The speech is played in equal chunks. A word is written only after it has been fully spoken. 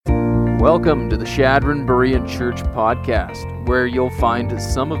Welcome to the Chadron Berean Church podcast, where you'll find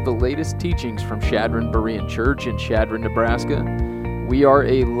some of the latest teachings from Chadron Berean Church in Chadron, Nebraska. We are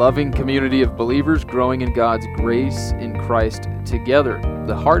a loving community of believers growing in God's grace in Christ together.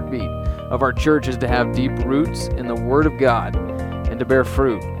 The heartbeat of our church is to have deep roots in the Word of God and to bear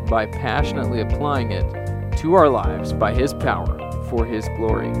fruit by passionately applying it to our lives by His power for His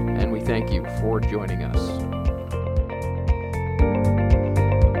glory. And we thank you for joining us.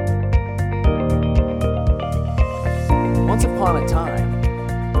 Once upon a time,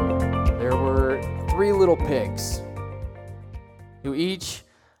 there were three little pigs who each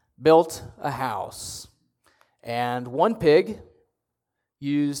built a house. And one pig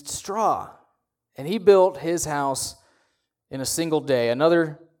used straw, and he built his house in a single day.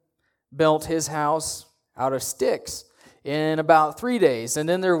 Another built his house out of sticks in about 3 days. And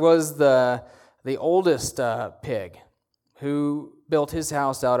then there was the oldest pig who built his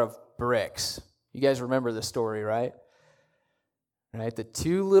house out of bricks. You guys remember the story, right? Right, the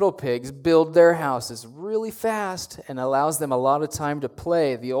two little pigs build their houses really fast and allows them a lot of time to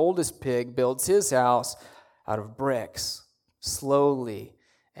play. The oldest pig builds his house out of bricks, slowly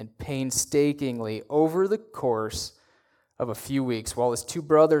and painstakingly over the course of a few weeks, while his two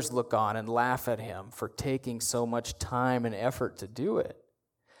brothers look on and laugh at him for taking so much time and effort to do it.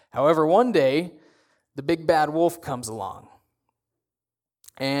 However, one day, the big bad wolf comes along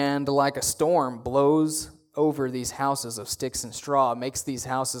and, like a storm, blows over these houses of sticks and straw, makes these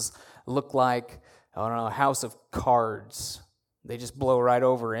houses look like, I don't know, a house of cards. They just blow right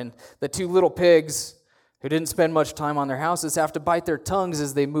over. And the two little pigs who didn't spend much time on their houses have to bite their tongues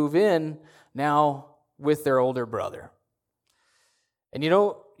as they move in now with their older brother. And you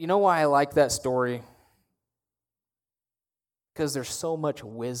know why I like that story? Because there's so much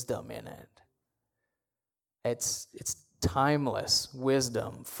wisdom in it. It's timeless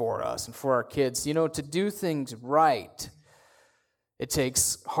wisdom for us and for our kids. You know, to do things right, it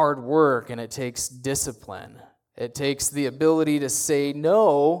takes hard work and it takes discipline. It takes the ability to say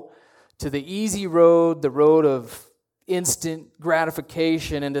no to the easy road, the road of instant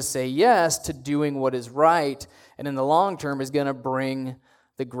gratification, and to say yes to doing what is right and in the long term is going to bring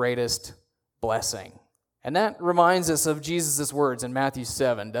the greatest blessing. And that reminds us of Jesus' words in Matthew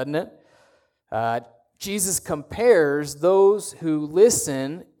 7, doesn't it? Jesus compares those who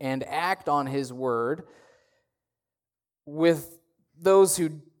listen and act on His word with those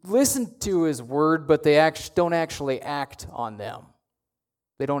who listen to His word, but they don't actually act on them.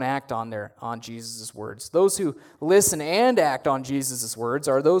 They don't act on Jesus' words. Those who listen and act on Jesus' words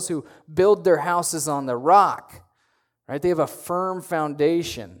are those who build their houses on the rock. Right? They have a firm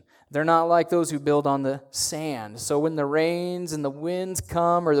foundation. They're not like those who build on the sand. So when the rains and the winds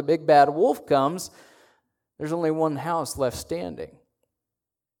come or the big bad wolf comes, there's only one house left standing.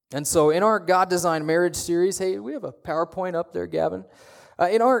 And so in our God-Designed Marriage series, hey, we have a PowerPoint up there, Gavin.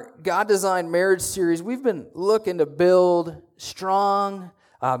 In our God-Designed Marriage series, we've been looking to build strong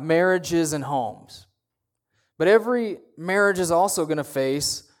marriages and homes. But every marriage is also going to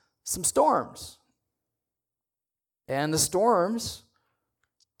face some storms. And the storms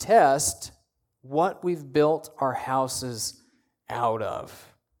test what we've built our houses out of.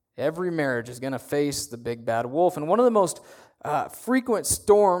 Every marriage is going to face the big bad wolf. And one of the most frequent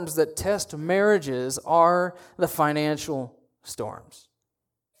storms that test marriages are the financial storms.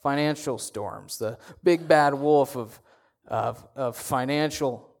 Financial storms, the big bad wolf of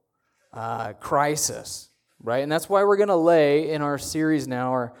financial crisis, right? And that's why we're going to lay in our series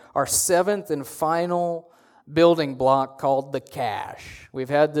now our seventh and final building block called the cash. We've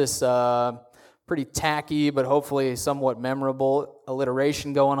had this pretty tacky, but hopefully somewhat memorable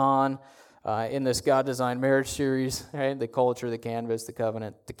alliteration going on in this God-Designed Marriage series, right? The culture, the canvas, the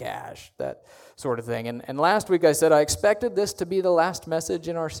covenant, the cash, that sort of thing. And last week I said I expected this to be the last message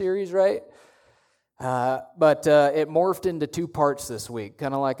in our series, right? But it morphed into 2 parts this week,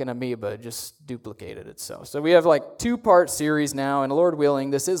 kind of like an amoeba, just duplicated itself. So we have like 2-part series now, and Lord willing,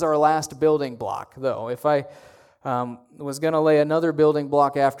 this is our last building block, though. If I was going to lay another building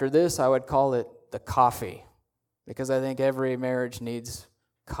block after this, I would call it the coffee, because I think every marriage needs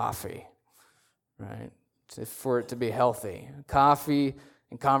coffee, right, for it to be healthy. Coffee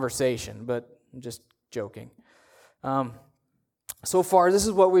and conversation, but I'm just joking. So far, this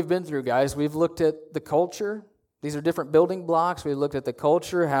is what we've been through, guys. We've looked at the culture. These are different building blocks. We looked at the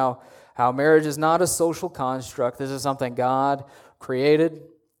culture, how marriage is not a social construct. This is something God created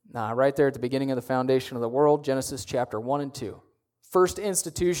right there at the beginning of the foundation of the world, Genesis chapter 1 and 2. First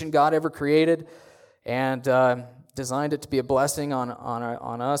institution God ever created, and designed it to be a blessing on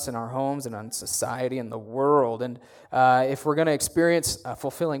us and our homes and on society and the world. And if we're going to experience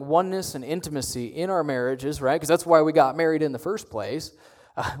fulfilling oneness and intimacy in our marriages, right, because that's why we got married in the first place,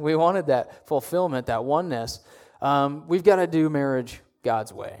 we wanted that fulfillment, that oneness, we've got to do marriage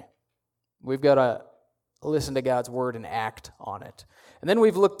God's way. We've got to listen to God's word and act on it. And then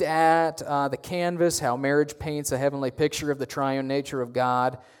we've looked at the canvas, how marriage paints a heavenly picture of the triune nature of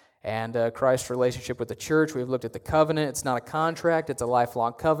God and Christ's relationship with the church. We've looked at the covenant. It's not a contract, it's a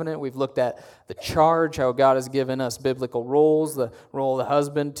lifelong covenant. We've looked at the charge, how God has given us biblical roles, the role of the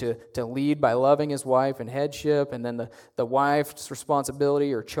husband to lead by loving his wife and headship, and then the wife's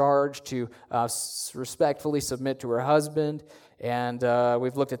responsibility or charge to respectfully submit to her husband. And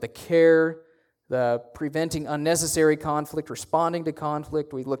we've looked at the care, the preventing unnecessary conflict, responding to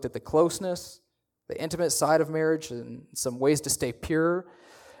conflict. We've looked at the closeness, the intimate side of marriage, and some ways to stay pure.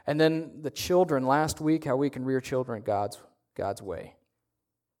 And then the children, last week, how we can rear children God's way.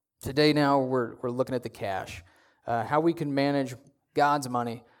 Today now we're looking at the cash, how we can manage God's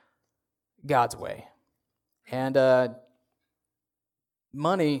money God's way. And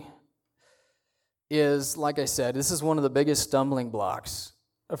money is, like I said, this is one of the biggest stumbling blocks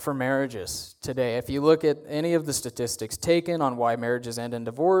for marriages today. If you look at any of the statistics taken on why marriages end in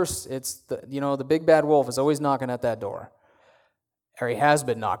divorce, it's the big bad wolf is always knocking at that door, or he has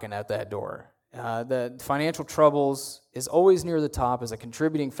been knocking at that door. The financial troubles is always near the top as a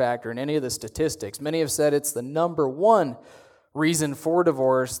contributing factor in any of the statistics. Many have said it's the number one reason for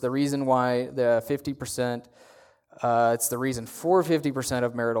divorce, the reason why the 50%, it's the reason for 50%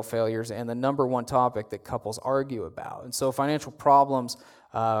 of marital failures, and the number one topic that couples argue about. And so financial problems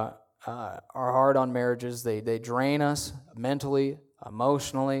are hard on marriages. They drain us mentally,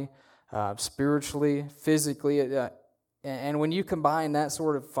 emotionally, spiritually, physically. And when you combine that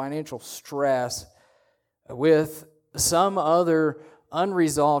sort of financial stress with some other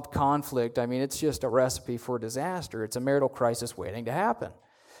unresolved conflict, I mean, it's just a recipe for disaster. It's a marital crisis waiting to happen.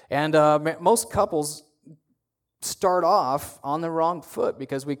 And most couples start off on the wrong foot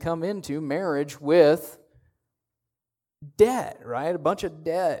because we come into marriage with debt, right? A bunch of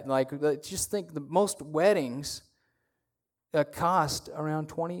debt. Like, just think the most weddings cost around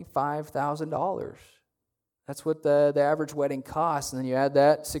 $25,000. That's what the average wedding costs. And then you add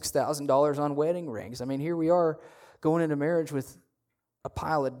that $6,000 on wedding rings. I mean, here we are going into marriage with a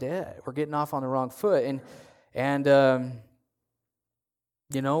pile of debt. We're getting off on the wrong foot. And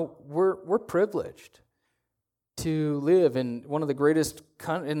we're privileged to live in one of the greatest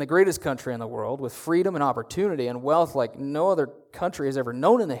country in the world with freedom and opportunity and wealth like no other country has ever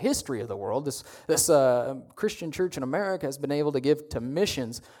known in the history of the world. This Christian church in America has been able to give to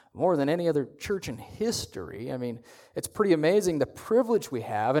missions more than any other church in history. I mean, it's pretty amazing the privilege we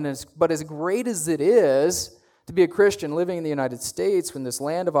have. But as great as it is to be a Christian living in the United States in this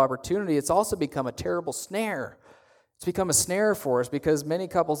land of opportunity, it's also become a terrible snare. It's become a snare for us because many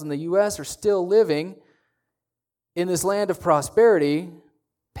couples in the U.S. are still living in this land of prosperity,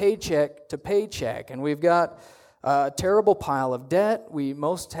 paycheck to paycheck. And we've got a terrible pile of debt.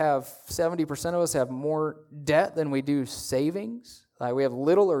 70% of us have more debt than we do savings. We have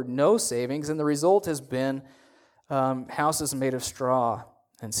little or no savings, and the result has been houses made of straw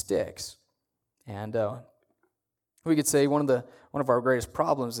and sticks. And we could say one of our greatest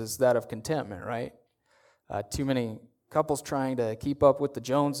problems is that of contentment, right? Too many couples trying to keep up with the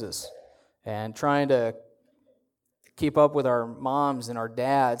Joneses and trying to keep up with our moms and our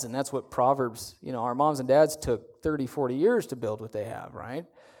dads, and that's what Proverbs, our moms and dads took 30, 40 years to build what they have, right?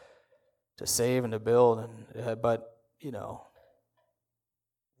 To save and to build, but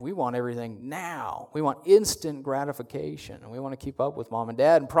we want everything now. We want instant gratification, and we want to keep up with mom and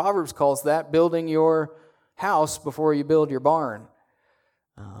dad, and Proverbs calls that building your house before you build your barn.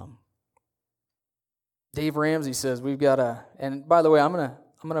 Dave Ramsey says we've got to, and by the way, I'm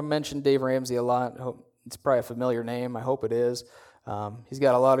gonna mention Dave Ramsey a lot. It's probably a familiar name. I hope it is. He's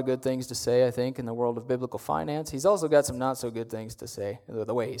got a lot of good things to say, I think, in the world of biblical finance. He's also got some not so good things to say,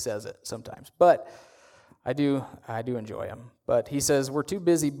 the way he says it sometimes. But I do enjoy him. But he says we're too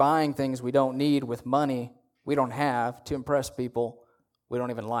busy buying things we don't need with money we don't have to impress people we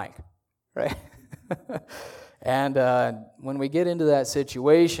don't even like, right? And when we get into that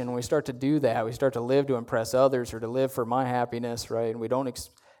situation, when we start to do that, we start to live to impress others or to live for my happiness, right? And we don't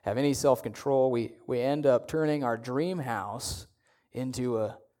have any self-control, we end up turning our dream house into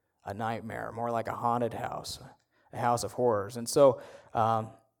a nightmare, more like a haunted house, a house of horrors. And so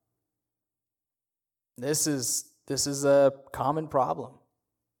this is a common problem.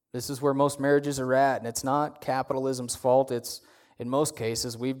 This is where most marriages are at, and it's not capitalism's fault. It's, in most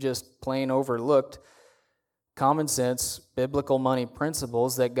cases, we've just plain overlooked common sense, biblical money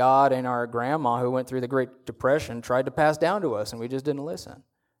principles that God and our grandma who went through the Great Depression tried to pass down to us, and we just didn't listen.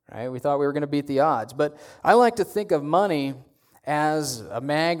 Right? We thought we were going to beat the odds. But I like to think of money as a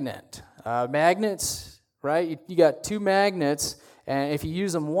magnet. Magnets, right? You got two magnets, and if you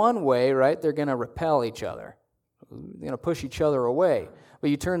use them one way, right, they're going to repel each other. They're going to push each other away.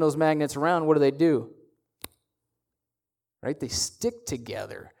 But you turn those magnets around, what do? Right? They stick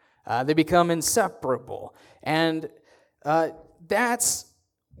together. They become inseparable. And that's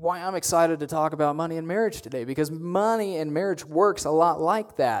why I'm excited to talk about money and marriage today, because money and marriage works a lot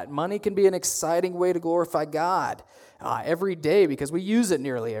like that. Money can be an exciting way to glorify God every day because we use it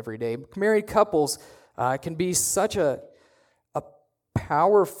nearly every day. Married couples can be such a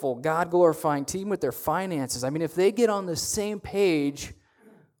powerful, God-glorifying team with their finances. I mean, if they get on the same page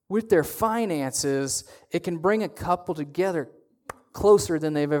with their finances, it can bring a couple together closer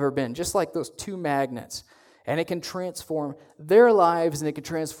than they've ever been, just like those two magnets. And it can transform their lives, and it can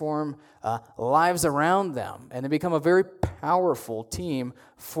transform lives around them. And they become a very powerful team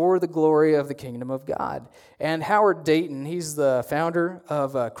for the glory of the kingdom of God. And Howard Dayton, he's the founder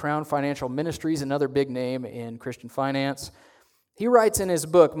of Crown Financial Ministries, another big name in Christian finance. He writes in his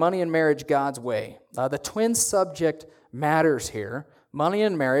book, Money and Marriage, God's Way, the twin subject matters here. Money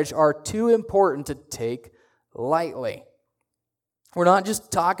and marriage are too important to take lightly. We're not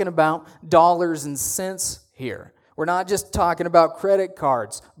just talking about dollars and cents here. We're not just talking about credit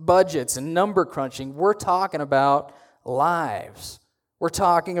cards, budgets, and number crunching. We're talking about lives. We're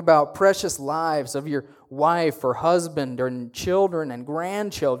talking about precious lives of your wife or husband or children and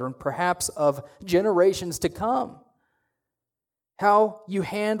grandchildren, perhaps of generations to come. How you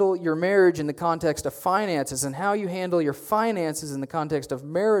handle your marriage in the context of finances and how you handle your finances in the context of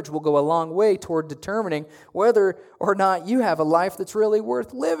marriage will go a long way toward determining whether or not you have a life that's really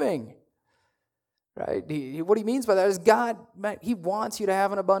worth living. Right? What he means by that is God, He wants you to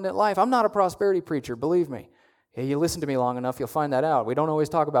have an abundant life. I'm not a prosperity preacher, believe me. You listen to me long enough, you'll find that out. We don't always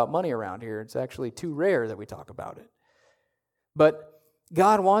talk about money around here. It's actually too rare that we talk about it. But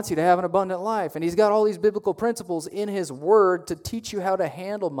God wants you to have an abundant life, and He's got all these biblical principles in His Word to teach you how to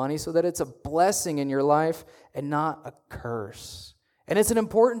handle money so that it's a blessing in your life and not a curse. And it's an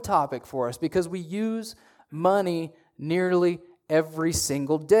important topic for us because we use money nearly every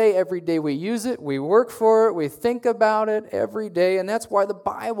single day. Every day we use it, we work for it, we think about it every day, and that's why the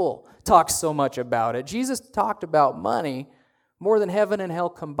Bible talks so much about it. Jesus talked about money more than heaven and hell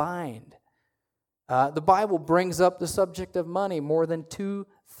combined. The Bible brings up the subject of money more than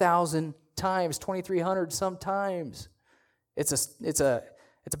 2,000 times, 2,300 sometimes. It's a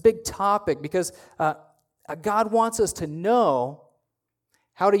big topic because God wants us to know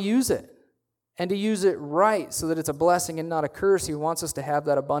how to use it and to use it right so that it's a blessing and not a curse. He wants us to have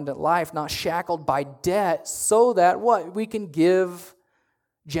that abundant life, not shackled by debt, so that what? We can give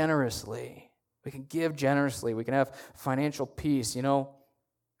generously. We can give generously. We can have financial peace, you know.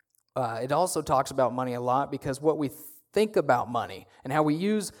 It also talks about money a lot because what we think about money and how we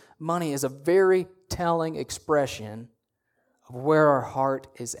use money is a very telling expression of where our heart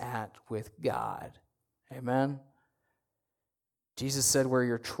is at with God. Amen? Jesus said, where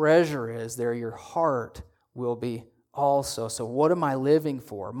your treasure is, there your heart will be also. So what am I living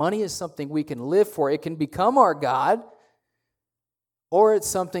for? Money is something we can live for. It can become our God, or it's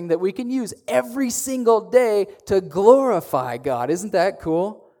something that we can use every single day to glorify God. Isn't that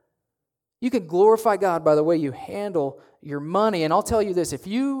cool? You can glorify God by the way you handle your money. And I'll tell you this, if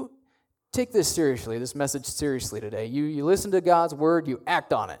you take this seriously, this message seriously today, you listen to God's word, you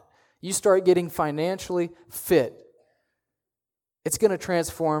act on it, you start getting financially fit, it's going to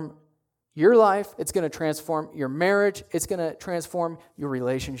transform your life, it's going to transform your marriage, it's going to transform your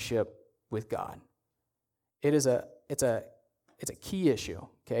relationship with God. It's a key issue,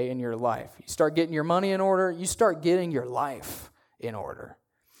 okay, in your life. You start getting your money in order, you start getting your life in order.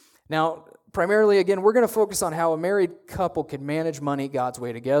 Now, primarily, again, we're going to focus on how a married couple can manage money God's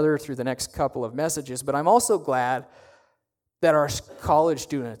way together through the next couple of messages, but I'm also glad that our college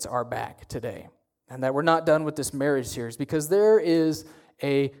students are back today and that we're not done with this marriage series because there is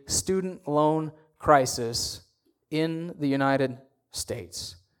a student loan crisis in the United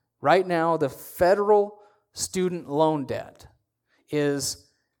States. Right now, the federal student loan debt is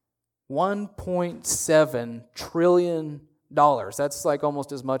 $1.7 trillion. That's like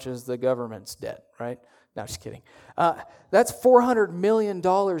almost as much as the government's debt, right? No, just kidding. That's $400 million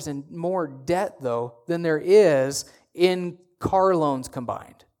in more debt, though, than there is in car loans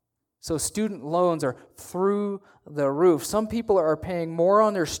combined. So student loans are through the roof. Some people are paying more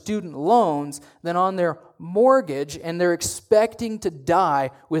on their student loans than on their mortgage, and they're expecting to die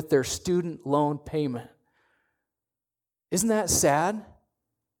with their student loan payment. Isn't that sad?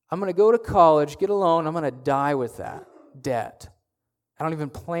 I'm going to go to college, get a loan, I'm going to die with that debt. I don't even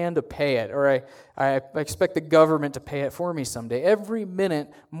plan to pay it, or I expect the government to pay it for me someday. Every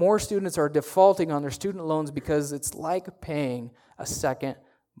minute, more students are defaulting on their student loans because it's like paying a second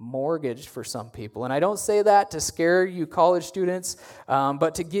mortgage for some people. And I don't say that to scare you college students,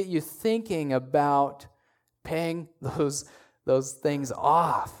 but to get you thinking about paying those things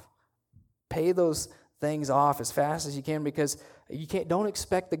off. Pay those things off as fast as you can, because don't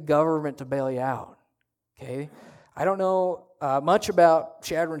expect the government to bail you out. Okay? I don't know much about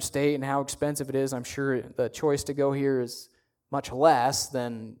Chadron State and how expensive it is. I'm sure the choice to go here is much less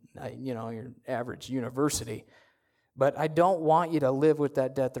than your average university. But I don't want you to live with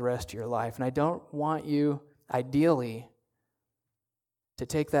that debt the rest of your life. And I don't want you, ideally, to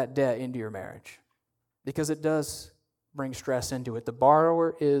take that debt into your marriage, because it does bring stress into it. The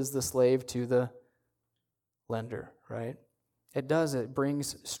borrower is the slave to the lender, right? It does. It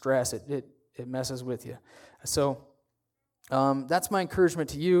brings stress. It messes with you. So that's my encouragement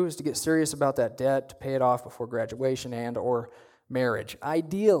to you, is to get serious about that debt, to pay it off before graduation and or marriage,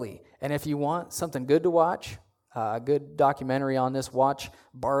 ideally. And if you want something good to watch, a good documentary on this, watch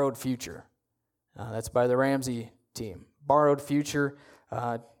Borrowed Future. That's by the Ramsey team. Borrowed Future.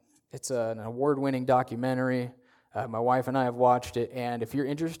 It's an award-winning documentary. My wife and I have watched it, and if you're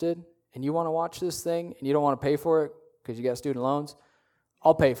interested and you want to watch this thing and you don't want to pay for it because you got student loans,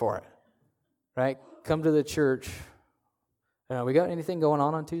 I'll pay for it, right? Come to the church. We got anything going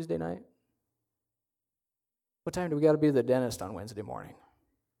on Tuesday night? What time do we got to be at the dentist on Wednesday morning?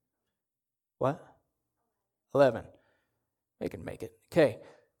 What? 11. They can make it. Okay.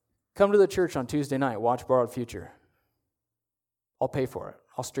 Come to the church on Tuesday night. Watch Borrowed Future. I'll pay for it.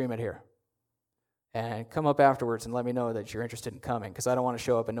 I'll stream it here. And come up afterwards and let me know that you're interested in coming, because I don't want to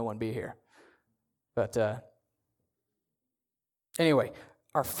show up and no one be here. But anyway,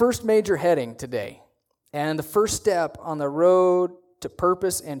 our first major heading today, and the first step on the road to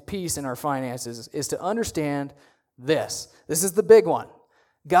purpose and peace in our finances, is to understand this. This is the big one.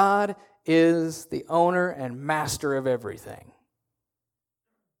 God is the owner and master of everything,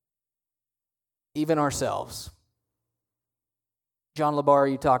 even ourselves. John LaBar,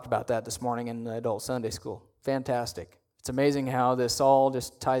 you talked about that this morning in the adult Sunday school. Fantastic. It's amazing how this all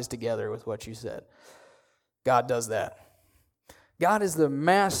just ties together with what you said. God does that. God is the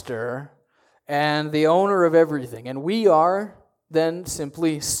master and the owner of everything, and we are then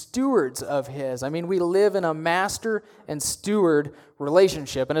simply stewards of His. I mean, we live in a master and steward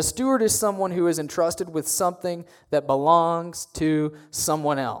relationship, and a steward is someone who is entrusted with something that belongs to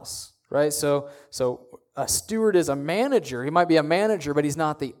someone else, right? So a steward is a manager. He might be a manager, but he's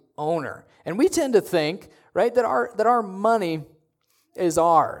not the owner. And we tend to think, right, that our money is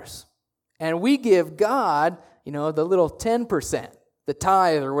ours, and we give God, the little 10%, the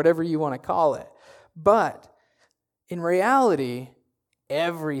tithe or whatever you want to call it. But in reality,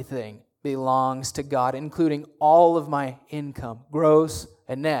 everything belongs to God, including all of my income, gross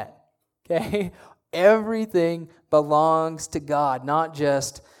and net. Okay? Everything belongs to God, not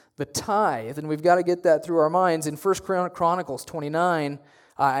just the tithe. And we've got to get that through our minds. In 1 Chronicles 29,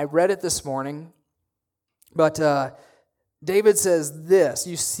 I read it this morning, but David says this.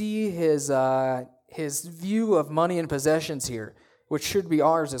 You see his view of money and possessions here, which should be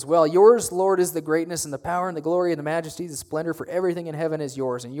ours as well. Yours, Lord, is the greatness and the power and the glory and the majesty, the splendor, for everything in heaven is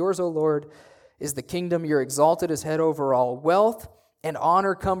yours. And yours, O Lord, is the kingdom. You're exalted as head over all. Wealth and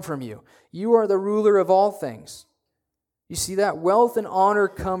honor come from you. You are the ruler of all things. You see that? Wealth and honor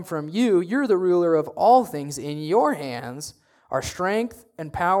come from you. You're the ruler of all things. In your hands are strength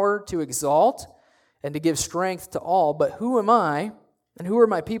and power to exalt and to give strength to all. But who am I and who are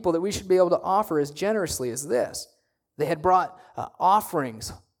my people that we should be able to offer as generously as this? They had brought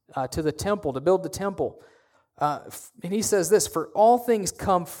offerings to the temple, to build the temple. And he says this, for all things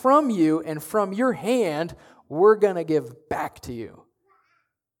come from you, and from your hand we're going to give back to you.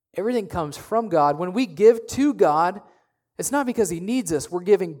 Everything comes from God. When we give to God, it's not because He needs us. We're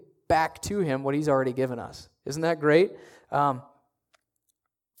giving back to Him what He's already given us. Isn't that great?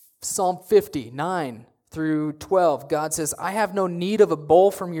 Psalm 50, 9 through 12, God says, I have no need of a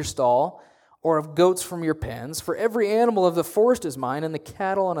bull from your stall, or of goats from your pens, for every animal of the forest is mine, and the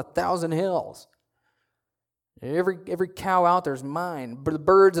cattle on 1,000 hills. Every cow out there is mine. But the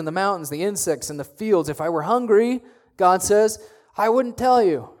birds in the mountains, the insects in the fields. If I were hungry, God says, I wouldn't tell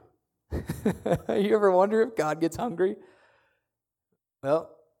you. You ever wonder if God gets hungry?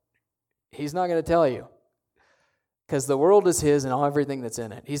 Well, He's not going to tell you, because the world is His and everything that's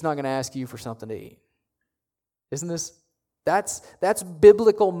in it. He's not going to ask you for something to eat. Isn't this That's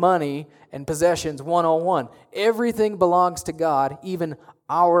biblical money and possessions 101. Everything belongs to God, even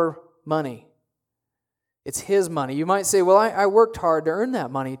our money. It's His money. You might say, well, I worked hard to earn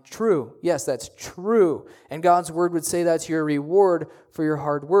that money. True. Yes, that's true. And God's Word would say that's your reward for your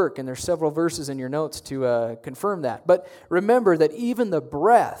hard work. And there's several verses in your notes to confirm that. But remember that even the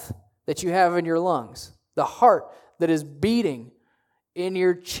breath that you have in your lungs, the heart that is beating in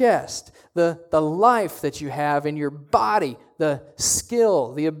your chest, the life that you have in your body, the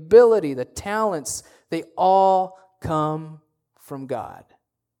skill, the ability, the talents, they all come from God.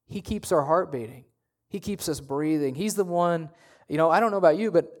 He keeps our heart beating. He keeps us breathing. He's the one, I don't know about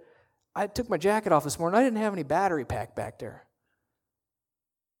you, but I took my jacket off this morning. I didn't have any battery pack back there.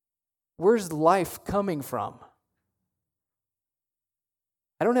 Where's life coming from?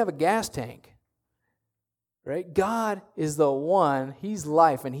 I don't have a gas tank, right? God is the one. He's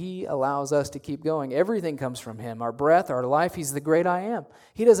life, and He allows us to keep going. Everything comes from Him. Our breath, our life. He's the great I am.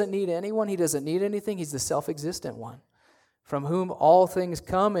 He doesn't need anyone. He doesn't need anything. He's the self-existent one, from whom all things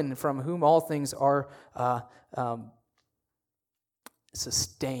come and from whom all things are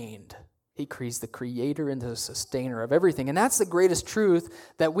sustained. He's the creator and the sustainer of everything. And that's the greatest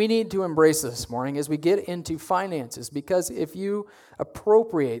truth that we need to embrace this morning as we get into finances. Because if you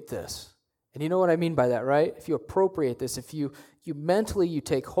appropriate this, and you know what I mean by that, right? If you appropriate this, if you mentally you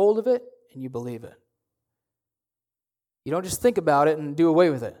take hold of it and you believe it. You don't just think about it and do away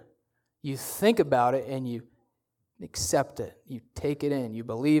with it. You think about it and you accept it. You take it in. You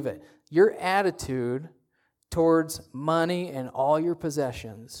believe it. Your attitude towards money and all your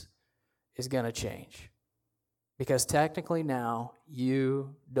possessions is going to change. Because technically now,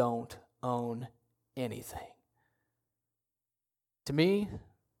 you don't own anything. To me,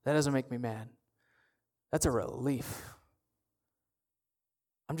 that doesn't make me mad. That's a relief.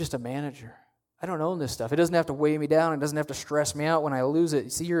 I'm just a manager. I don't own this stuff. It doesn't have to weigh me down. It doesn't have to stress me out when I lose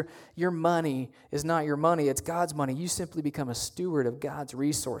it. See, your money is not your money. It's God's money. You simply become a steward of God's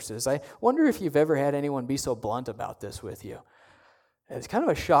resources. I wonder if you've ever had anyone be so blunt about this with you. It's kind of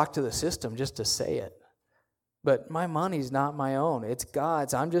a shock to the system just to say it. But my money's not my own. It's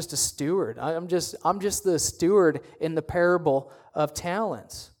God's. I'm just a steward. I'm just the steward in the parable of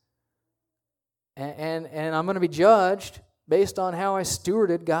talents. And I'm going to be judged based on how I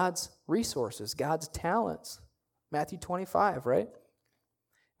stewarded God's resources, God's talents. Matthew 25, right?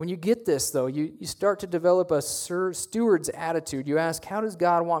 When you get this, though, you start to develop a steward's attitude. You ask, how does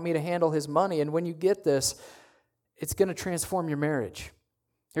God want me to handle His money? And when you get this, it's going to transform your marriage.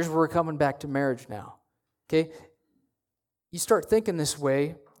 Here's where we're coming back to marriage now. Okay? You start thinking this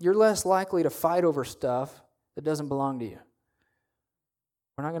way, you're less likely to fight over stuff that doesn't belong to you.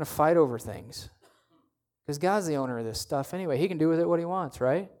 We're not going to fight over things. Because God's the owner of this stuff anyway. He can do with it what He wants,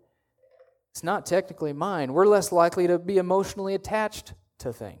 right? It's not technically mine. We're less likely to be emotionally attached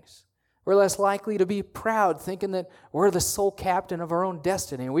to things. We're less likely to be proud, thinking that we're the sole captain of our own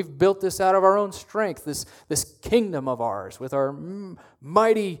destiny. And we've built this out of our own strength, this kingdom of ours with our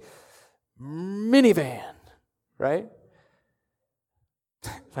mighty minivan, right?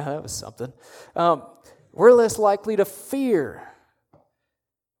 That was something. We're less likely to fear,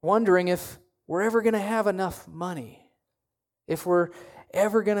 wondering if we're ever going to have enough money, if we're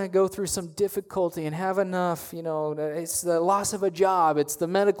ever going to go through some difficulty and have enough, it's the loss of a job, it's the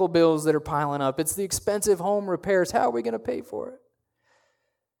medical bills that are piling up, it's the expensive home repairs, how are we going to pay for it?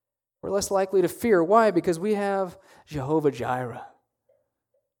 We're less likely to fear. Why? Because we have Jehovah Jireh,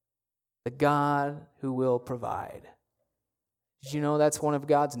 the God who will provide. Did you know that's one of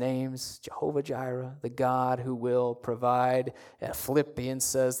God's names? Jehovah Jireh, the God who will provide. Philippians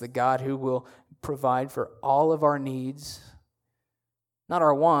says the God who will provide for all of our needs. Not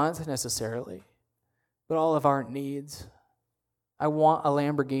our wants necessarily, but all of our needs. I want a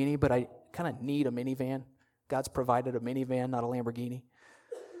Lamborghini, but I kind of need a minivan. God's provided a minivan, not a Lamborghini.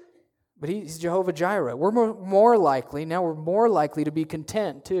 But He's Jehovah Jireh. We're more likely to be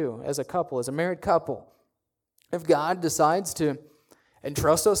content too, as a couple, as a married couple. If God decides to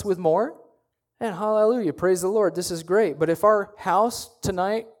entrust us with more, and hallelujah, praise the Lord, this is great. But if our house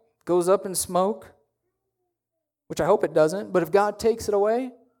tonight goes up in smoke, which I hope it doesn't, but if God takes it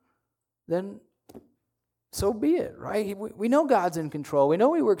away, then so be it, right? We know God's in control. We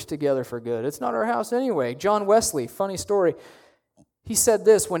know He works together for good. It's not our house anyway. John Wesley, funny story, he said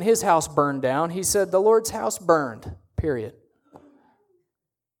this when his house burned down. He said, the Lord's house burned, period.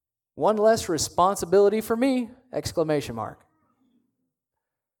 One less responsibility for me, exclamation mark.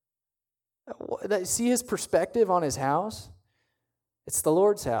 See his perspective on his house? It's the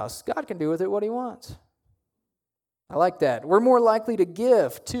Lord's house. God can do with it what He wants. I like that. We're more likely to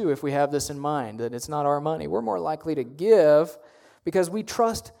give, too, if we have this in mind, that it's not our money. We're more likely to give because we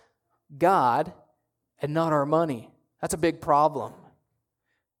trust God and not our money. That's a big problem.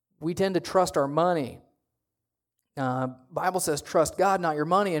 We tend to trust our money. Bible says trust God, not your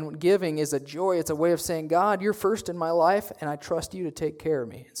money, and giving is a joy. It's a way of saying, God, you're first in my life, and I trust you to take care of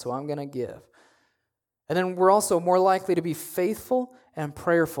me, so I'm going to give. And then we're also more likely to be faithful and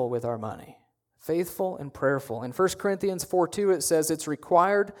prayerful with our money. Faithful and prayerful. In 1 Corinthians 4:2, it says it's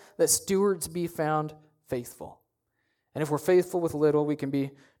required that stewards be found faithful. And if we're faithful with little, we can be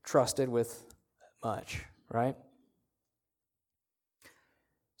trusted with much, right?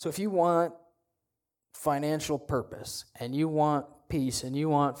 So if you want financial purpose and you want peace and you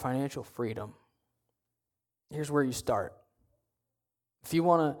want financial freedom, here's where you start. If you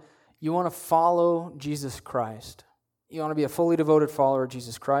want to follow Jesus Christ, you want to be a fully devoted follower of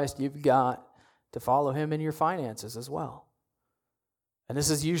Jesus Christ, you've got to follow him in your finances as well. And this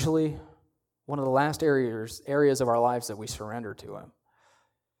is usually one of the last areas of our lives that we surrender to him.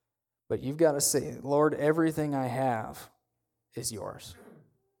 But you've got to say, Lord, everything I have is yours.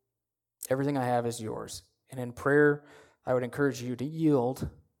 Everything I have is yours. And in prayer, I would encourage you to yield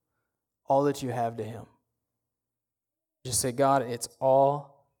all that you have to him. Just say, God, it's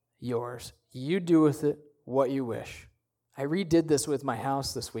all yours. You do with it what you wish. I redid this with my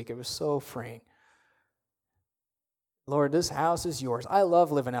house this week. It was so freeing. Lord, this house is yours. I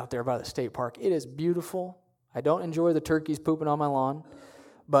love living out there by the state park. It is beautiful. I don't enjoy the turkeys pooping on my lawn,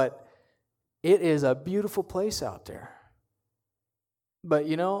 but it is a beautiful place out there. But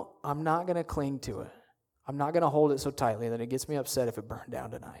I'm not going to cling to it. I'm not going to hold it so tightly that it gets me upset if it burned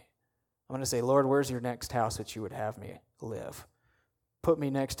down tonight. I'm going to say, Lord, where's your next house that you would have me live? Put me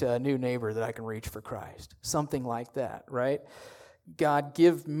next to a new neighbor that I can reach for Christ. Something like that, right? God,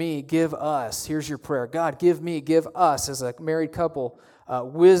 give us, here's your prayer. God, give us as a married couple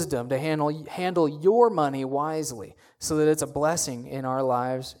wisdom to handle your money wisely so that it's a blessing in our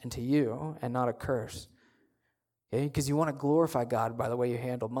lives and to you and not a curse. Okay? Because you want to glorify God by the way you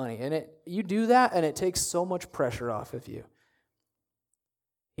handle money. And you do that and it takes so much pressure off of you.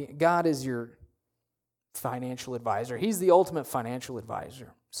 God is your financial advisor. He's the ultimate financial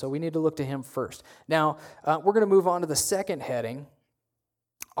advisor. So we need to look to him first. Now, we're going to move on to the second heading,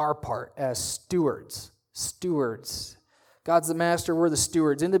 our part as stewards. Stewards. God's the master, we're the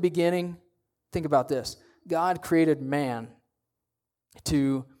stewards. In the beginning, think about this. God created man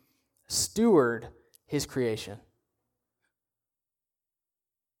to steward his creation.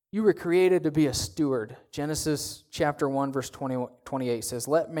 You were created to be a steward. Genesis chapter 1, verse 28 says,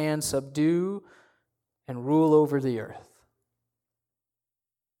 let man subdue and rule over the earth.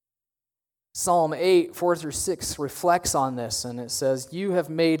 Psalm 8, 4-6 reflects on this, and it says, you have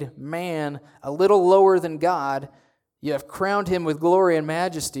made man a little lower than God. You have crowned him with glory and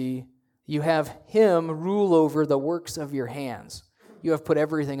majesty. You have him rule over the works of your hands. You have put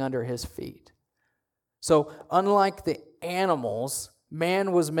everything under his feet. So, unlike the animals,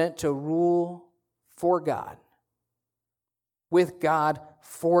 man was meant to rule for God. With God,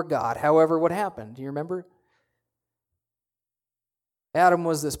 for God. However, what happened? Do you remember? Adam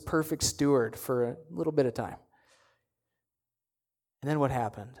was this perfect steward for a little bit of time. And then what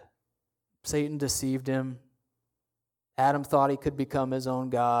happened? Satan deceived him. Adam thought he could become his own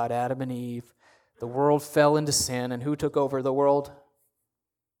God, Adam and Eve. The world fell into sin, and who took over the world?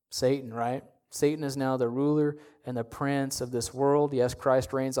 Satan, right? Satan is now the ruler and the prince of this world. Yes,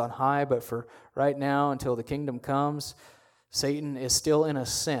 Christ reigns on high, but for right now, until the kingdom comes, Satan is still, in a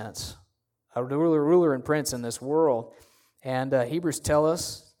sense, a ruler and prince in this world. And Hebrews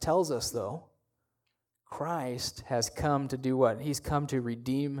tells us, though, Christ has come to do what? He's come to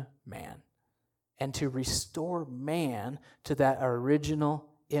redeem man and to restore man to that original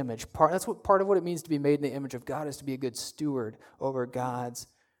image. That's what part of what it means to be made in the image of God is to be a good steward over God's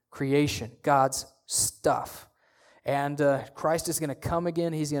creation, God's stuff. And Christ is going to come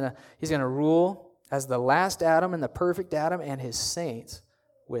again. He's going to rule as the last Adam and the perfect Adam and his saints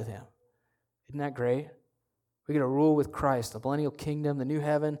with him. Isn't that great? We're going to rule with Christ, the millennial kingdom, the new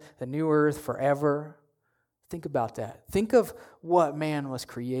heaven, the new earth forever. Think about that. Think of what man was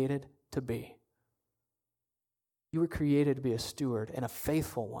created to be. You were created to be a steward and a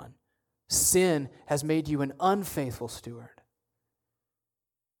faithful one. Sin has made you an unfaithful steward.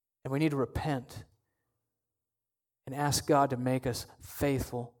 And we need to repent and ask God to make us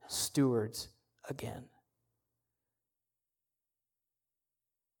faithful stewards again.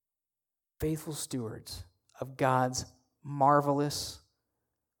 Faithful stewards of God's marvelous,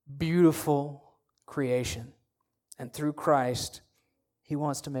 beautiful creation. And through Christ, he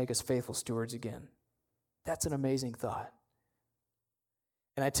wants to make us faithful stewards again. That's an amazing thought.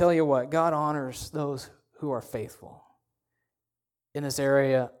 And I tell you what, God honors those who are faithful in this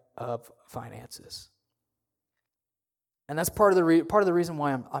area of finances. And that's part of the reason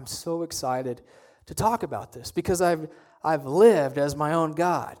why I'm so excited to talk about this, because I've lived as my own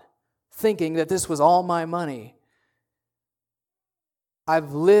God, thinking that this was all my money.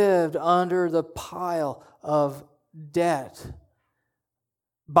 I've lived under the pile of debt,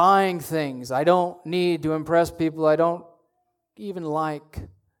 buying things I don't need to impress people I don't even like.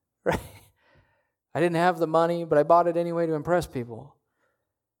 Right? I didn't have the money, but I bought it anyway to impress people.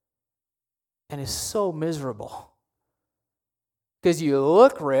 And it's so miserable. Because you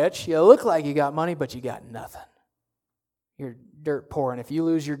look rich, you look like you got money, but you got nothing. You're dirt poor. And if you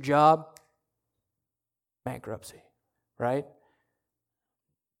lose your job, bankruptcy, right?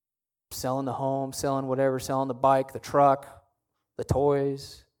 Selling the home, selling whatever, selling the bike, the truck, the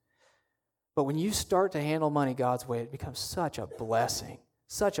toys. But when you start to handle money God's way, it becomes such a blessing.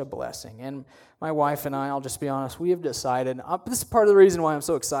 Such a blessing. And my wife and I, I'll just be honest, we have decided, this is part of the reason why I'm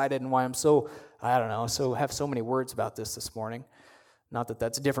so excited and why I'm so, have so many words about this morning. Not that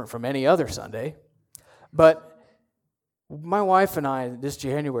that's different from any other Sunday. But my wife and I, this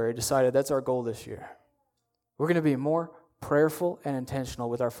January, decided that's our goal this year. We're going to be more prayerful and intentional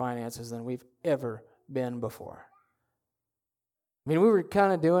with our finances than we've ever been before. I mean, we were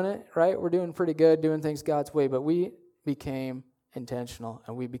kind of doing it, right? We're doing pretty good, doing things God's way, but we became intentional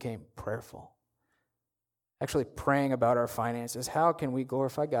and we became prayerful. Actually praying about our finances. How can we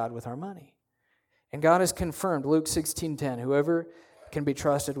glorify God with our money? And God has confirmed, Luke 16:10, whoever can be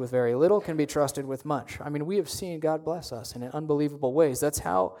trusted with very little can be trusted with much. I mean, we have seen God bless us in unbelievable ways. That's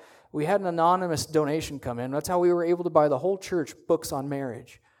how we had an anonymous donation come in. That's how we were able to buy the whole church books on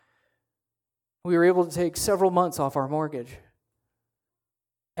marriage. We were able to take several months off our mortgage.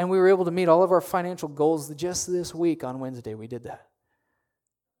 And we were able to meet all of our financial goals just this week on Wednesday. We did that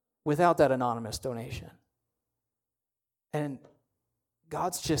without that anonymous donation. And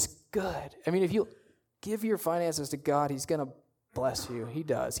God's just good. I mean, if you give your finances to God, He's going to bless you. He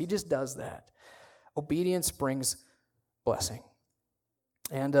does. He just does that. Obedience brings blessing.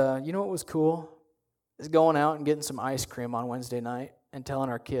 And you know what was cool? Is going out and getting some ice cream on Wednesday night and telling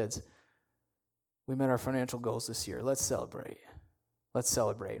our kids, we met our financial goals this year. Let's celebrate. Let's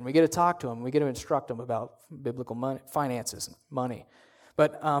celebrate. And we get to talk to them. We get to instruct them about biblical money, finances, and money.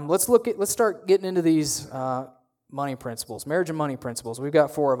 But let's start getting into these money principles, marriage and money principles. We've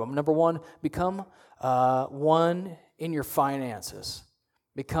got 4 of them. Number 1, become one in your finances.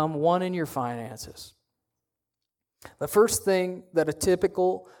 Become one in your finances. The first thing that a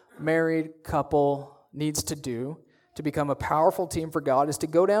typical married couple needs to do to become a powerful team for God is to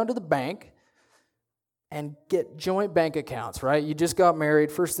go down to the bank and get joint bank accounts, right? You just got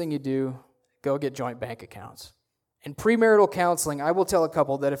married. First thing you do, go get joint bank accounts. In premarital counseling, I will tell a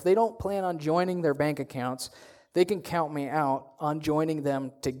couple that if they don't plan on joining their bank accounts, they can count me out on joining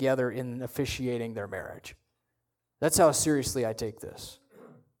them together in officiating their marriage. That's how seriously I take this.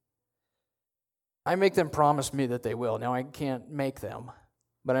 I make them promise me that they will. Now, I can't make them,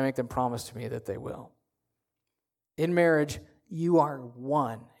 but I make them promise to me that they will. In marriage, you are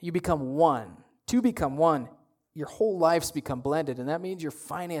one. You become one. To become one, your whole lives become blended, and that means your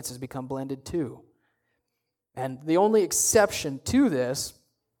finances become blended too. And the only exception to this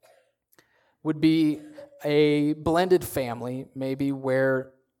would be a blended family, maybe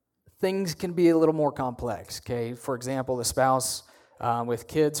where things can be a little more complex. Okay, for example, the spouse with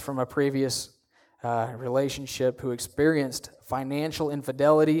kids from a previous relationship who experienced financial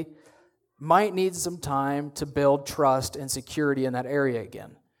infidelity might need some time to build trust and security in that area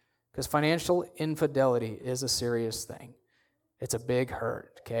again. Because financial infidelity is a serious thing. It's a big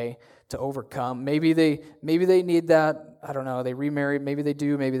hurt, okay, to overcome. Maybe they need that, I don't know, they remarry, maybe they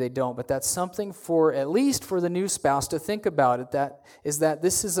do, maybe they don't, but that's something for, at least for the new spouse to think about it, that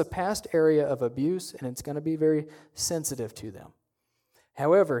this is a past area of abuse and it's going to be very sensitive to them.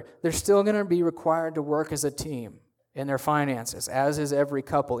 However, they're still going to be required to work as a team in their finances, as is every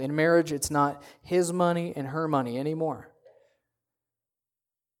couple. In marriage, it's not his money and her money anymore.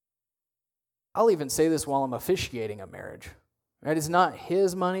 I'll even say this while I'm officiating a marriage. Right? It's not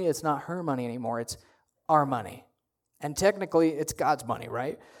his money, it's not her money anymore, it's our money. And technically, it's God's money,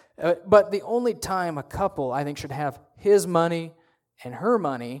 right? But the only time a couple, I think, should have his money and her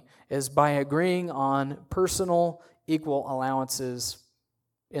money is by agreeing on personal equal allowances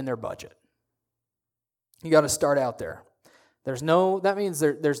in their budget. You got to start out there. That means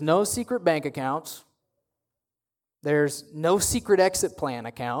there's no secret bank accounts. There's no secret exit plan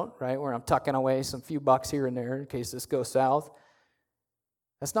account, right, where I'm tucking away some few bucks here and there in case this goes south.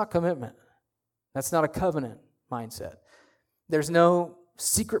 That's not commitment. That's not a covenant mindset. There's no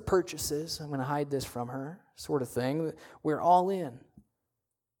secret purchases, I'm going to hide this from her, sort of thing. We're all in.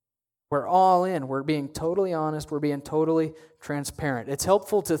 We're all in. We're being totally honest. We're being totally transparent. It's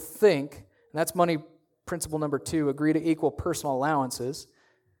helpful to think, and that's money principle number 2, agree to equal personal allowances.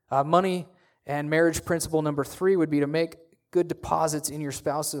 Money and marriage principle number 3 would be to make good deposits in your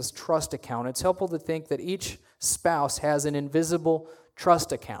spouse's trust account. It's helpful to think that each spouse has an invisible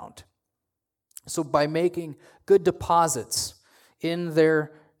trust account. So by making good deposits in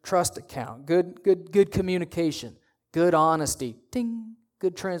their trust account, good communication, good honesty, ding,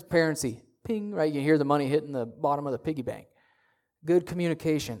 good transparency, ping, right? You hear the money hitting the bottom of the piggy bank. Good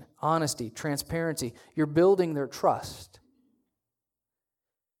communication, honesty, transparency. You're building their trust.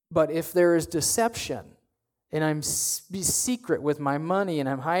 But if there is deception, and I'm secret with my money, and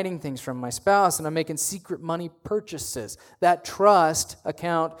I'm hiding things from my spouse, and I'm making secret money purchases, that trust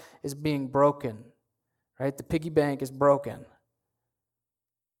account is being broken, right? The piggy bank is broken,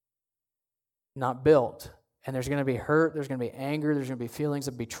 not built. And there's going to be hurt, there's going to be anger, there's going to be feelings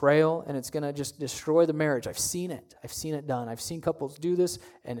of betrayal, and it's going to just destroy the marriage. I've seen it. I've seen it done. I've seen couples do this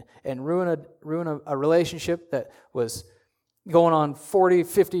and ruin a relationship that was going on 40,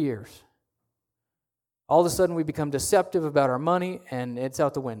 50 years. All of a sudden we become deceptive about our money, and it's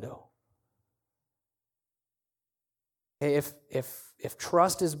out the window. If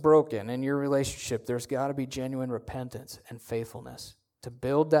trust is broken in your relationship, there's got to be genuine repentance and faithfulness to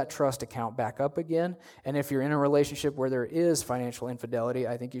build that trust account back up again. And if you're in a relationship where there is financial infidelity,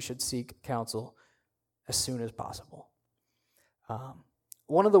 I think you should seek counsel as soon as possible.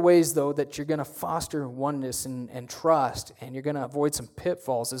 One of the ways, though, that you're going to foster oneness and trust, and you're going to avoid some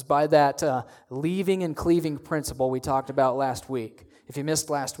pitfalls, is by that leaving and cleaving principle we talked about last week. If you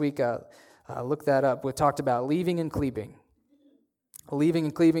missed last week, look that up. We talked about leaving and cleaving. Leaving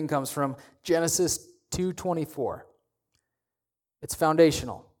and cleaving comes from Genesis 2:24. It's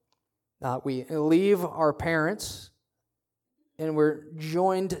foundational. We leave our parents and we're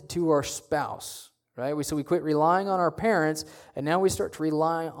joined to our spouse, right? So we quit relying on our parents, and now we start to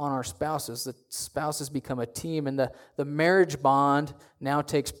rely on our spouses. The spouses become a team, and the marriage bond now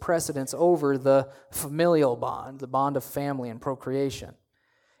takes precedence over the familial bond, the bond of family and procreation.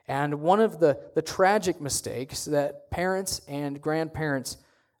 And one of the tragic mistakes that parents and grandparents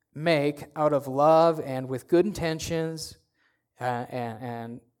make out of love and with good intentions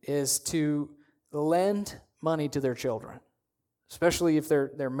and is to lend money to their children, especially if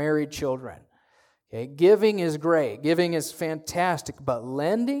they're married children. Okay, giving is great, giving is fantastic, but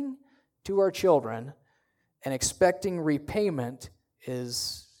lending to our children and expecting repayment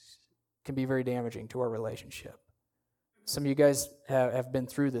can be very damaging to our relationship. Some of you guys have been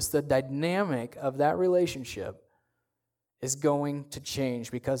through this. The dynamic of that relationship is going to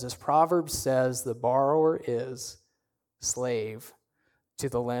change because, as Proverbs says, the borrower is slave to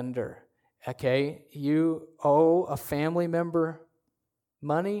the lender. Okay, you owe a family member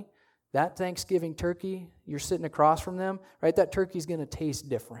money. That Thanksgiving turkey, you're sitting across from them, right? That turkey's going to taste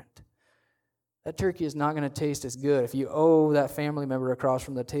different. That turkey is not going to taste as good if you owe that family member across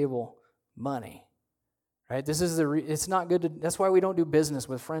from the table money, right? It's not good that's why we don't do business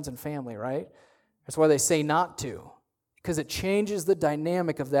with friends and family, right? That's why they say not to. Because it changes the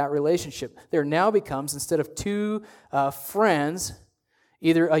dynamic of that relationship. There now becomes, instead of two friends,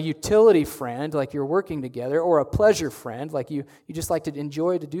 either a utility friend, like you're working together, or a pleasure friend, like you just like to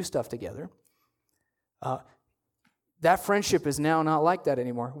enjoy to do stuff together. That friendship is now not like that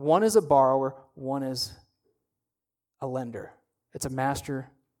anymore. One is a borrower, one is a lender. It's a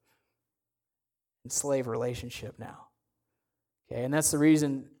master and slave relationship now. Okay, and that's the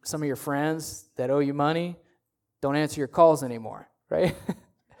reason some of your friends that owe you money don't answer your calls anymore, right?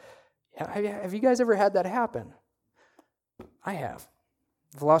 Have you guys ever had that happen? I have.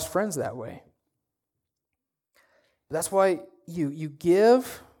 I've lost friends that way. That's why you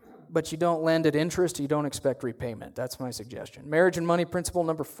give, but you don't lend at interest. You don't expect repayment. That's my suggestion. Marriage and money principle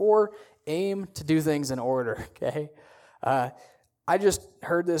number 4, aim to do things in order, okay? I just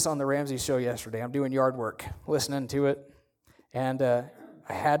heard this on the Ramsey show yesterday. I'm doing yard work, listening to it, and I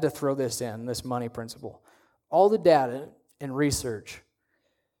had to throw this money principle. All the data and research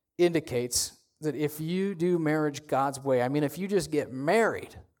indicates that if you do marriage God's way, if you just get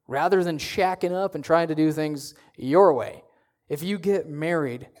married rather than shacking up and trying to do things your way, if you get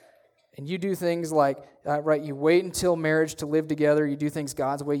married and you do things like, you wait until marriage to live together, you do things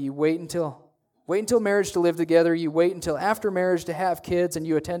God's way, you wait until marriage to live together, you wait until after marriage to have kids, and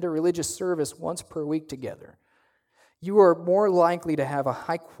you attend a religious service once per week together, you are more likely to have a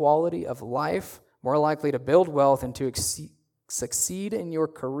high quality of life, more likely to build wealth and to succeed in your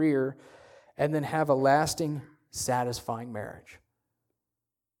career and then have a lasting, satisfying marriage.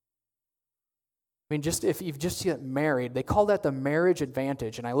 I mean, just if you've just get married, they call that the marriage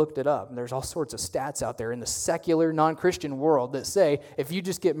advantage, and I looked it up, and there's all sorts of stats out there in the secular, non-Christian world that say if you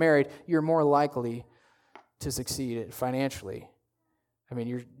just get married, you're more likely to succeed financially. I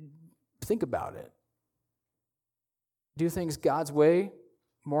mean, think about it. Do things God's way,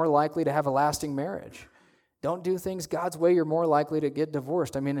 more likely to have a lasting marriage. Don't do things God's way, you're more likely to get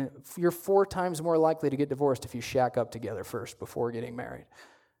divorced. I mean, you're 4 times more likely to get divorced if you shack up together first before getting married.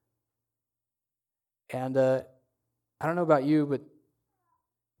 And I don't know about you, but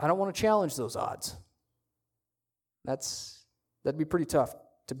I don't want to challenge those odds. That'd be pretty tough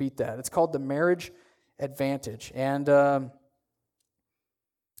to beat that. It's called the marriage advantage. And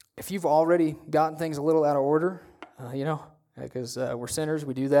if you've already gotten things a little out of order, because we're sinners,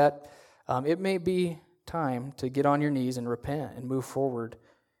 we do that, it may be time to get on your knees and repent and move forward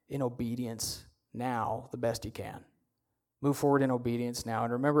in obedience now the best you can. Move forward in obedience now.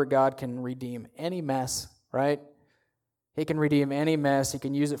 And remember, God can redeem any mess, right? He can redeem any mess. He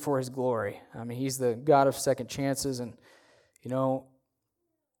can use it for His glory. I mean, He's the God of second chances. And,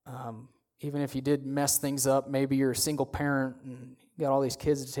 even if you did mess things up, maybe you're a single parent and you got all these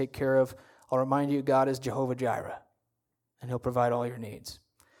kids to take care of, I'll remind you, God is Jehovah Jireh, and He'll provide all your needs.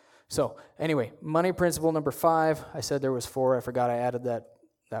 So, anyway, money principle number 5. I said there was 4. I forgot I added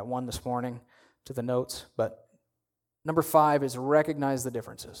that one this morning to the notes, but number 5 is recognize the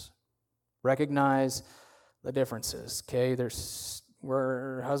differences. Recognize the differences, okay? There's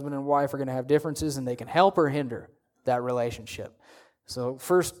where husband and wife are going to have differences, and they can help or hinder that relationship. So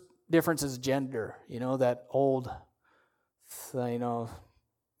first difference is gender, that old,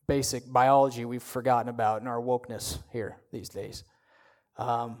 basic biology we've forgotten about in our wokeness here these days.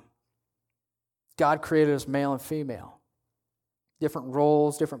 God created us male and female. Different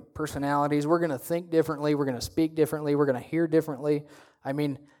roles, different personalities. We're going to think differently. We're going to speak differently. We're going to hear differently. I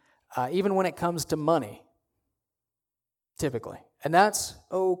mean, even when it comes to money, typically. And that's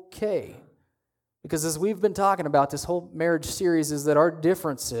okay. Because as we've been talking about this whole marriage series is that our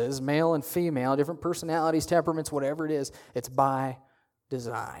differences, male and female, different personalities, temperaments, whatever it is, it's by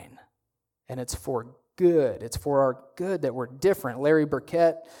design. And it's for good. It's for our good that we're different. Larry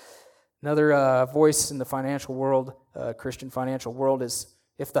Burkett, another voice in the financial world, Christian financial world, is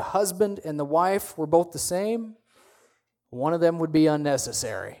if the husband and the wife were both the same, one of them would be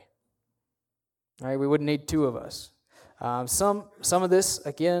unnecessary. All right, we wouldn't need 2 of us. Some of this,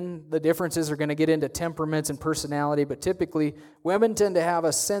 again, the differences are going to get into temperaments and personality, but typically women tend to have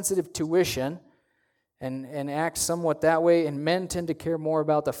a sensitive tuition and act somewhat that way, and men tend to care more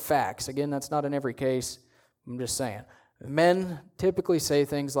about the facts. Again, that's not in every case. I'm just saying. Men typically say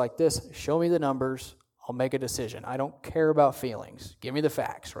things like this: show me the numbers, I'll make a decision. I don't care about feelings. Give me the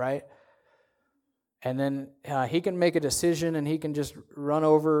facts, right? And then he can make a decision and he can just run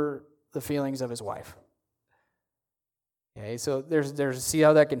over the feelings of his wife. Okay, so there's see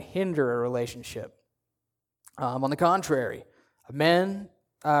how that can hinder a relationship. On the contrary, men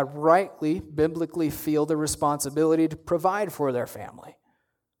rightly, biblically feel the responsibility to provide for their family.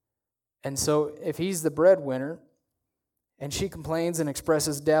 And so if he's the breadwinner and she complains and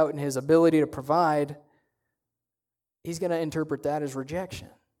expresses doubt in his ability to provide, he's going to interpret that as rejection.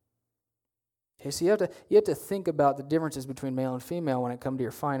 Okay, so you have to think about the differences between male and female when it comes to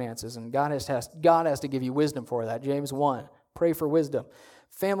your finances, and God has to give you wisdom for that. James 1, pray for wisdom.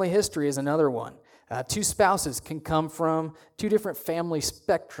 Family history is another one. 2 spouses can come from 2 different family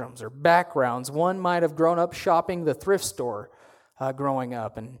spectrums or backgrounds. One might have grown up shopping the thrift store growing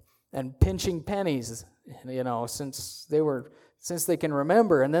up and pinching pennies, since they can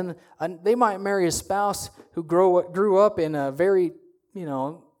remember. And then they might marry a spouse who grew up in a very,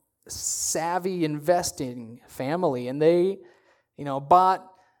 savvy investing family, and they,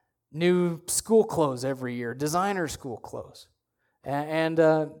 bought new school clothes every year, designer school clothes. And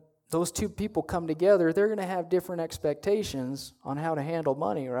those 2 people come together, they're going to have different expectations on how to handle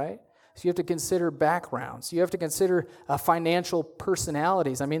money, right? So you have to consider backgrounds. You have to consider financial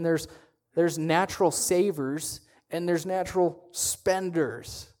personalities. I mean, there's natural savers and there's natural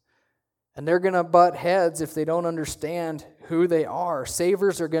spenders. And they're going to butt heads if they don't understand who they are.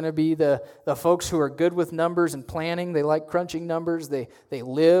 Savers are going to be the folks who are good with numbers and planning. They like crunching numbers. They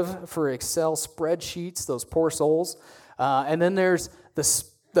live for Excel spreadsheets, those poor souls. And then there's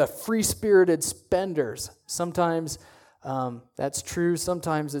the free-spirited spenders. Sometimes that's true.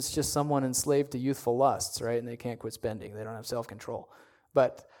 Sometimes it's just someone enslaved to youthful lusts, right? And they can't quit spending. They don't have self-control.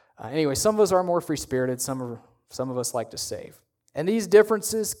 But anyway, some of us are more free-spirited. Some of us like to save. And these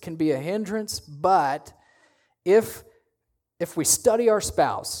differences can be a hindrance, but if we study our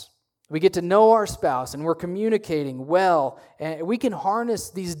spouse, We get to know our spouse and we're communicating well, and we can harness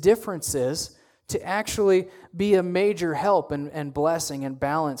these differences to actually be a major help and blessing and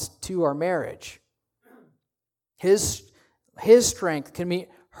balance to our marriage. His strength can meet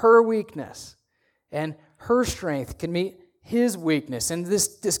her weakness, and her strength can meet his weakness. And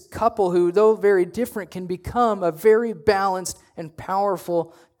this couple who, though very different, can become a very balanced and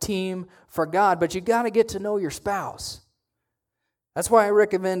powerful team for God. But you got to get to know your spouse. That's why I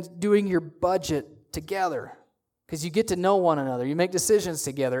recommend doing your budget together, because you get to know one another. You make decisions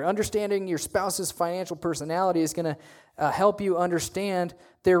together. Understanding your spouse's financial personality is going to help you understand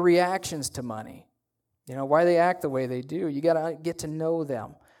their reactions to money. Why they act the way they do. You got to get to know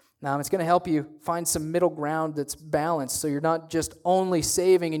them. Now, it's going to help you find some middle ground that's balanced, so you're not just only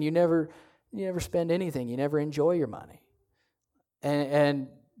saving and you never spend anything. You never enjoy your money, and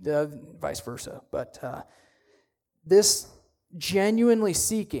vice versa. But this genuinely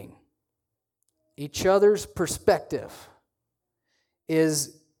seeking each other's perspective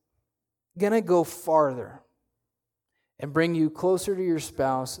is going to go farther and bring you closer to your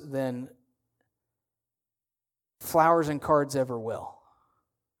spouse than flowers and cards ever will.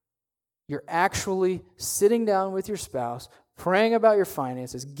 You're actually sitting down with your spouse, praying about your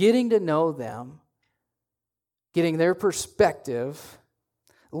finances, getting to know them, getting their perspective,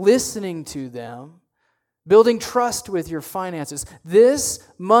 listening to them, building trust with your finances. This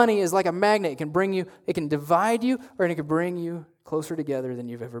money is like a magnet. It can divide you, or it can bring you closer together than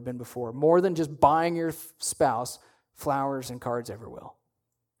you've ever been before. More than just buying your spouse flowers and cards ever will,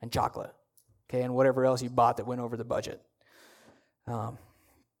 and chocolate, okay, and whatever else you bought that went over the budget.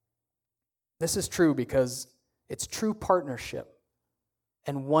 This is true because it's true partnership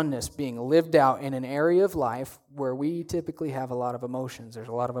and oneness being lived out in an area of life where we typically have a lot of emotions. There's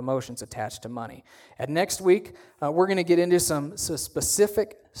a lot of emotions attached to money. And next week, we're going to get into some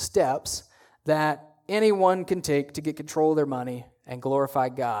specific steps that anyone can take to get control of their money and glorify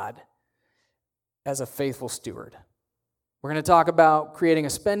God as a faithful steward. We're going to talk about creating a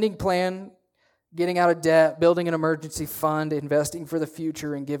spending plan, getting out of debt, building an emergency fund, investing for the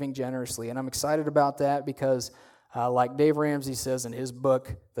future, and giving generously. And I'm excited about that because like Dave Ramsey says in his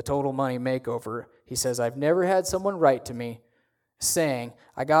book, The Total Money Makeover, he says, I've never had someone write to me saying,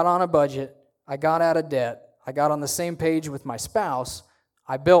 I got on a budget, I got out of debt, I got on the same page with my spouse,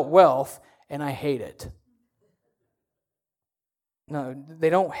 I built wealth, and I hate it. No, they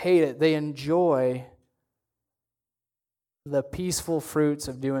don't hate it. They enjoy the peaceful fruits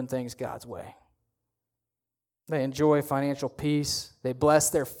of doing things God's way. They enjoy financial peace. They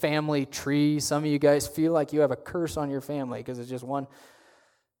bless their family tree. Some of you guys feel like you have a curse on your family because it's just one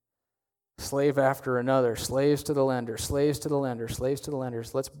slave after another. Slaves to the lender, slaves to the lender, slaves to the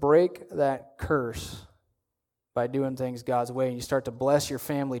lenders. Let's break that curse by doing things God's way. And you start to bless your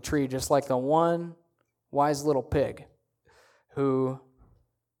family tree just like the one wise little pig who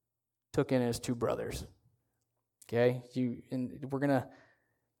took in his two brothers. Okay? We're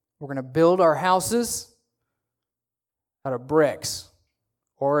gonna build our houses out of bricks,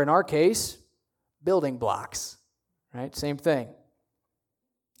 or in our case, building blocks, right? Same thing.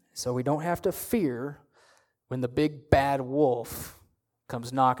 So we don't have to fear when the big bad wolf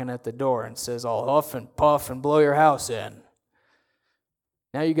comes knocking at the door and says, I'll huff and puff and blow your house in.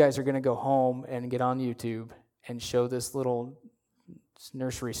 Now you guys are going to go home and get on YouTube and show this little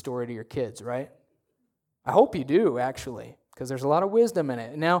nursery story to your kids, right? I hope you do, actually, because there's a lot of wisdom in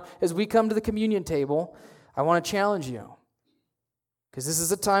it. Now, as we come to the communion table, I want to challenge you, because this is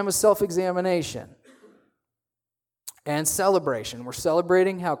a time of self-examination and celebration. We're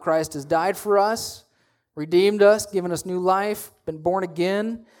celebrating how Christ has died for us, redeemed us, given us new life, been born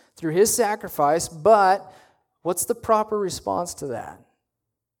again through his sacrifice, but what's the proper response to that?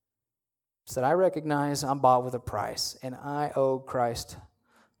 It's that I recognize I'm bought with a price, and I owe Christ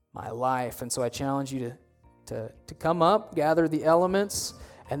my life. And so I challenge you to come up, gather the elements,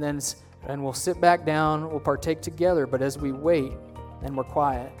 and we'll sit back down, we'll partake together. But as we wait, and we're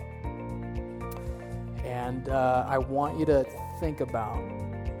quiet, and I want you to think about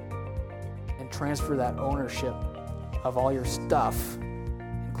and transfer that ownership of all your stuff,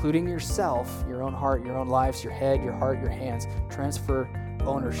 including yourself, your own heart, your own lives, your head, your heart, your hands. Transfer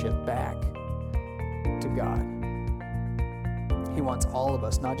ownership back to God. He wants all of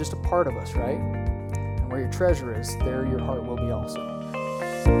us, not just a part of us, right? And where your treasure is, there your heart will be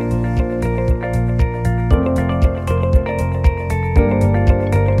also.